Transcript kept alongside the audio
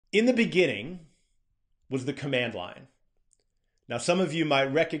In the beginning was the command line. Now, some of you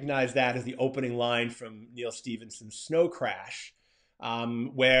might recognize that as the opening line from Neil Stephenson's Snow Crash,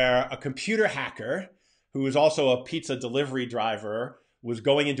 where a computer hacker, who is also a pizza delivery driver, was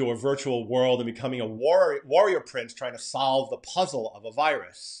going into a virtual world and becoming a warrior prince trying to solve the puzzle of a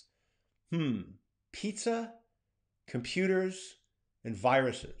virus. Pizza, computers, and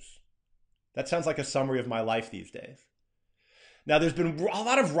viruses. That sounds like a summary of my life these days. Now, there's been a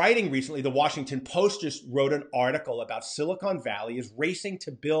lot of writing recently. The Washington Post just wrote an article about Silicon Valley is racing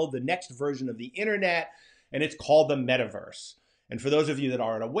to build the next version of the internet, and it's called the Metaverse. And for those of you that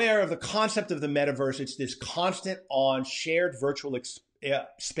aren't aware of the concept of the Metaverse, it's this constant on shared virtual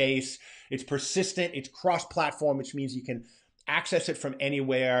space. It's persistent, it's cross-platform, which means you can access it from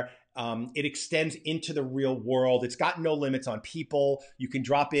anywhere. It extends into the real world. It's got no limits on people. You can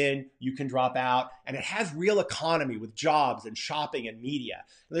drop in, you can drop out, and it has real economy with jobs and shopping and media.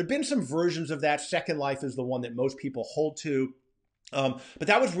 There have been some versions of that. Second Life is the one that most people hold to. But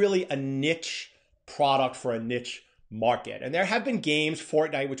that was really a niche product for a niche market. And there have been games,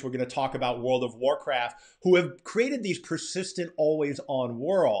 Fortnite, which we're going to talk about, World of Warcraft, who have created these persistent, always-on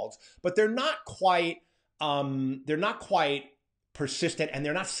worlds, but they're not quite persistent, and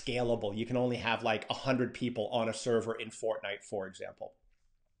they're not scalable. You can only have like 100 people on a server in Fortnite, for example.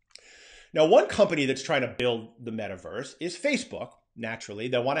 Now, one company that's trying to build the metaverse is Facebook. Naturally,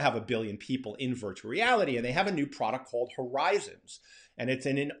 they want to have 1 billion people in virtual reality, and they have a new product called Horizons. And it's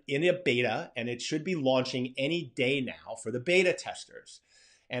in a beta, and it should be launching any day now for the beta testers.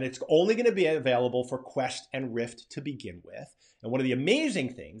 And it's only going to be available for Quest and Rift to begin with. And one of the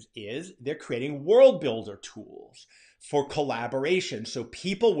amazing things is they're creating world builder tools for collaboration. So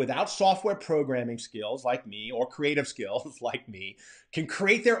people without software programming skills like me, or creative skills like me, can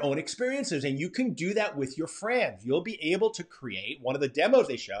create their own experiences. And you can do that with your friends. You'll be able to create, one of the demos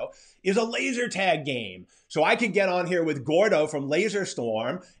they show is a laser tag game. So I could get on here with Gordo from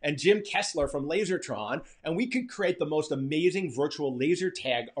Laserstorm and Jim Kessler from Lasertron, and we could create the most amazing virtual laser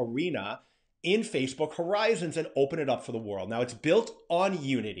tag arena in Facebook Horizons and open it up for the world. Now, it's built on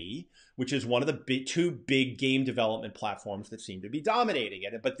Unity, which is one of the two big game development platforms that seem to be dominating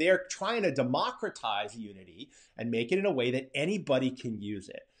it. But they're trying to democratize Unity and make it in a way that anybody can use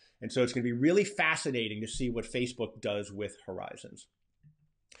it. And so it's going to be really fascinating to see what Facebook does with Horizons.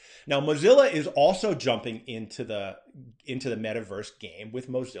 Now, Mozilla is also jumping into the metaverse game with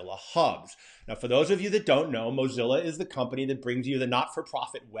Mozilla Hubs. Now, for those of you that don't know, Mozilla is the company that brings you the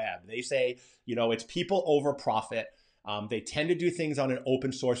not-for-profit web. They say, you know, it's people over profit. They tend to do things on an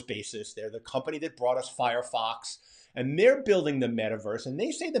open source basis. They're the company that brought us Firefox, and they're building the metaverse. And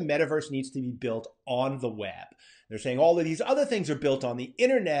they say the metaverse needs to be built on the web. They're saying all of these other things are built on the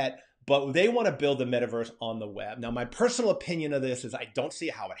internet, but they want to build the metaverse on the web. Now, my personal opinion of this is I don't see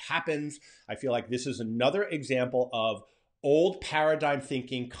how it happens. I feel like this is another example of old paradigm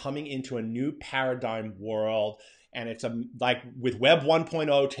thinking coming into a new paradigm world. And it's like with Web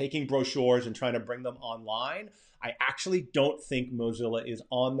 1.0, taking brochures and trying to bring them online. I actually don't think Mozilla is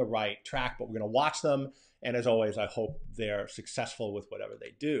on the right track, but we're going to watch them. And as always, I hope they're successful with whatever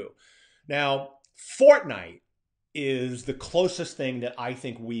they do. Now, Fortnite is the closest thing that I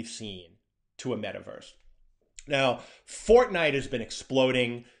think we've seen to a metaverse. Now, Fortnite has been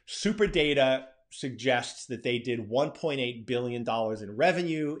exploding. Superdata suggests that they did $1.8 billion in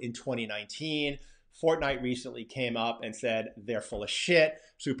revenue in 2019. Fortnite recently came up and said they're full of shit.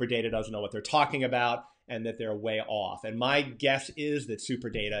 Superdata doesn't know what they're talking about, and that they're way off. And my guess is that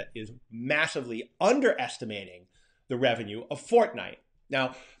Superdata is massively underestimating the revenue of Fortnite.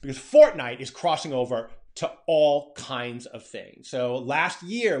 Now, because Fortnite is crossing over to all kinds of things. So last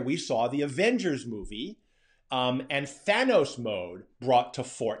year, we saw the Avengers movie and Thanos mode brought to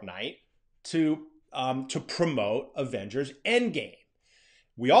Fortnite to promote Avengers Endgame.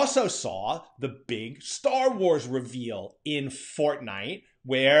 We also saw the big Star Wars reveal in Fortnite,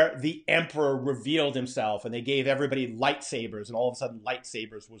 where the Emperor revealed himself and they gave everybody lightsabers, and all of a sudden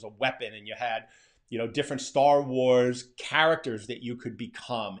lightsabers was a weapon, and you had, you know, different Star Wars characters that you could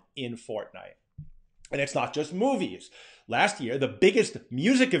become in Fortnite. And it's not just movies. Last year, the biggest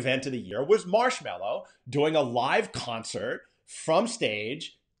music event of the year was Marshmello doing a live concert from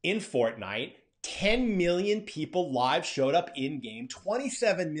stage in Fortnite. 10 million people live showed up in-game,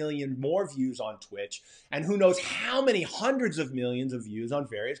 27 million more views on Twitch, and who knows how many hundreds of millions of views on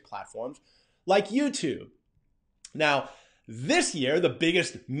various platforms like YouTube. Now, this year, the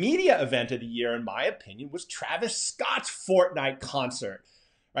biggest media event of the year, in my opinion, was Travis Scott's Fortnite concert.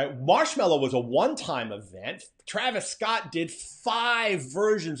 Right? Marshmello was a one-time event. Travis Scott did 5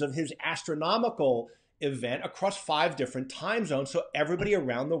 versions of his astronomical event across 5 different time zones so everybody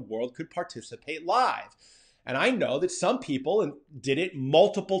around the world could participate live. And I know that some people did it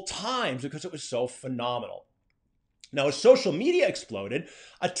multiple times because it was so phenomenal. Now, as social media exploded,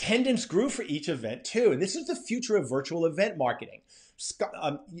 attendance grew for each event too. And this is the future of virtual event marketing.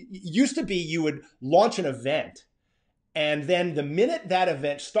 Used to be you would launch an event, and then the minute that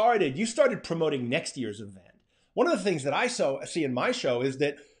event started, you started promoting next year's event. One of the things that I see in my show is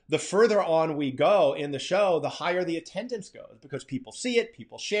that the further on we go in the show, the higher the attendance goes because people see it,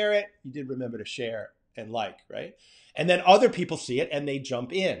 people share it. You did remember to share and like, right? And then other people see it and they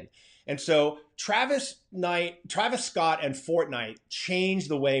jump in. And so Travis Scott and Fortnite changed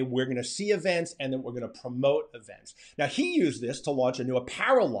the way we're going to see events and that we're going to promote events. Now, he used this to launch a new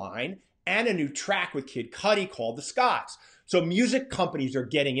apparel line and a new track with Kid Cudi called The Scotts. So music companies are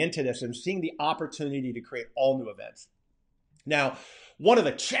getting into this and seeing the opportunity to create all new events. Now, one of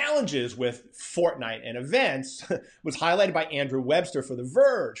the challenges with Fortnite and events was highlighted by Andrew Webster for The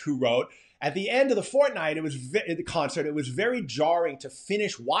Verge, who wrote, at the end of the Fortnite, the concert, it was very jarring to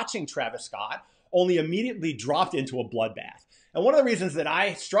finish watching Travis Scott, only immediately dropped into a bloodbath. And one of the reasons that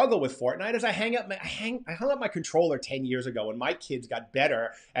I struggle with Fortnite is I hung up my controller 10 years ago when my kids got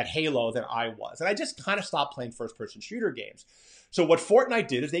better at Halo than I was. And I just kind of stopped playing first-person shooter games. So what Fortnite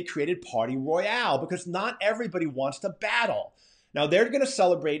did is they created Party Royale because not everybody wants to battle. Now they're going to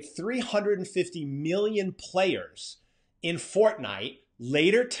celebrate 350 million players in Fortnite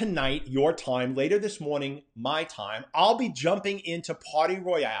later tonight, your time, later this morning, my time. I'll be jumping into Party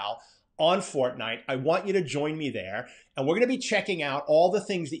Royale on Fortnite. I want you to join me there. And we're going to be checking out all the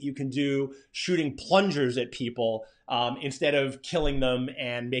things that you can do, shooting plungers at people instead of killing them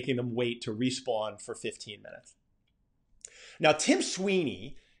and making them wait to respawn for 15 minutes. Now, Tim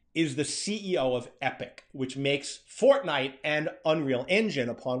Sweeney is the CEO of Epic, which makes Fortnite and Unreal Engine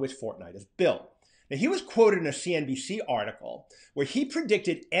upon which Fortnite is built. Now, he was quoted in a CNBC article where he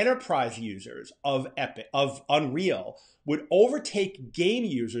predicted enterprise users of Unreal would overtake game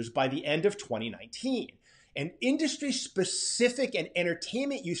users by the end of 2019. And industry-specific and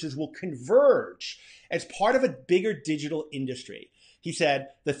entertainment uses will converge as part of a bigger digital industry. He said,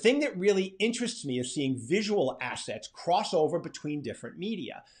 the thing that really interests me is seeing visual assets cross over between different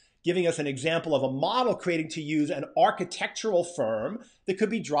media, giving us an example of a model creating to use an architectural firm that could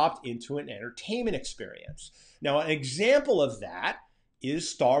be dropped into an entertainment experience. Now, an example of that is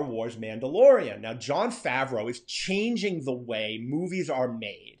Star Wars Mandalorian. Now, Jon Favreau is changing the way movies are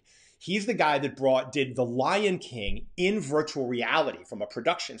made. He's the guy that did The Lion King in virtual reality from a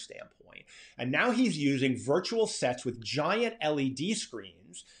production standpoint. And now he's using virtual sets with giant LED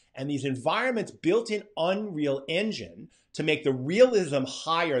screens and these environments built in Unreal Engine to make the realism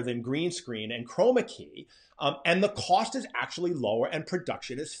higher than green screen and chroma key. And the cost is actually lower and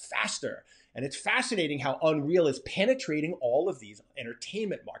production is faster. And it's fascinating how Unreal is penetrating all of these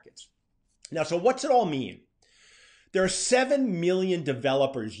entertainment markets. Now, so what's it all mean? There are 7 million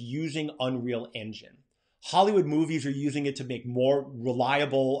developers using Unreal Engine. Hollywood movies are using it to make more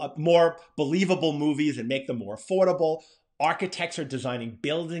reliable, more believable movies and make them more affordable. Architects are designing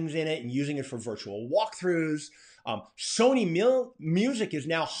buildings in it and using it for virtual walkthroughs. Sony Music is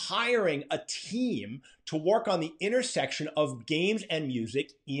now hiring a team to work on the intersection of games and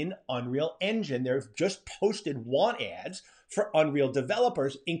music in Unreal Engine. They've just posted want ads for Unreal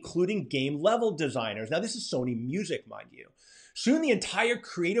developers, including game level designers. Now, this is Sony Music, mind you. Soon the entire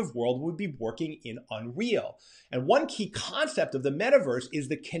creative world will be working in Unreal. And one key concept of the metaverse is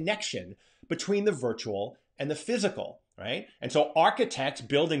the connection between the virtual and the physical, right? And so architects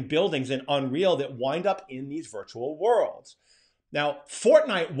building buildings in Unreal that wind up in these virtual worlds. Now,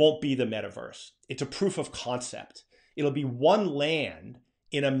 Fortnite won't be the metaverse. It's a proof of concept. It'll be one land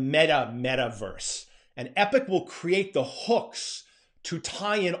in a metaverse. And Epic will create the hooks to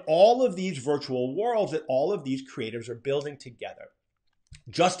tie in all of these virtual worlds that all of these creatives are building together.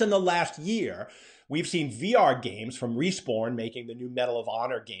 Just in the last year, we've seen VR games from Respawn making the new Medal of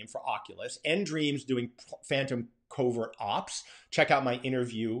Honor game for Oculus, nDreams doing Phantom Covert Ops. Check out my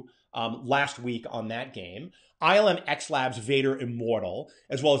interview last week on that game. ILM X Labs Vader Immortal,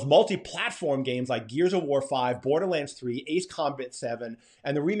 as well as multi-platform games like Gears of War 5, Borderlands 3, Ace Combat 7,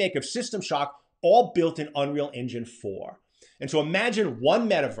 and the remake of System Shock, all built in Unreal Engine 4. And so imagine one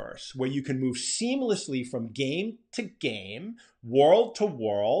metaverse where you can move seamlessly from game to game, world to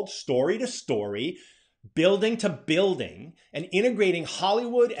world, story to story, building to building, and integrating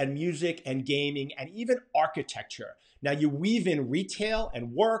Hollywood and music and gaming and even architecture. Now you weave in retail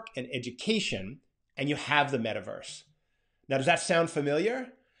and work and education, and you have the metaverse. Now, does that sound familiar?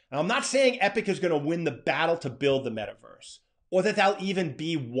 Now, I'm not saying Epic is going to win the battle to build the metaverse, or that there'll even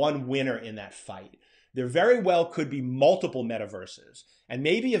be one winner in that fight. There very well could be multiple metaverses, and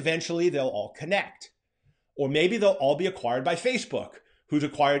maybe eventually they'll all connect. Or maybe they'll all be acquired by Facebook, who's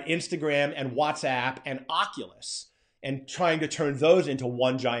acquired Instagram and WhatsApp and Oculus, and trying to turn those into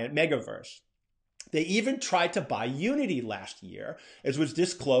one giant megaverse. They even tried to buy Unity last year, as was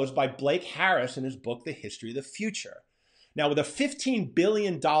disclosed by Blake Harris in his book, The History of the Future. Now, with a $15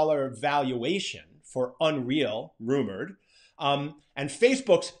 billion valuation for Unreal, rumored, and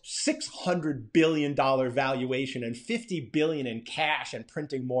Facebook's $600 billion valuation and $50 billion in cash and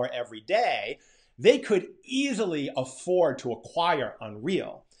printing more every day, they could easily afford to acquire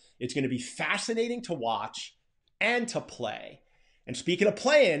Unreal. It's going to be fascinating to watch and to play. And speaking of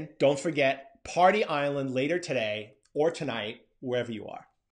playing, don't forget Party Island later today or tonight, wherever you are.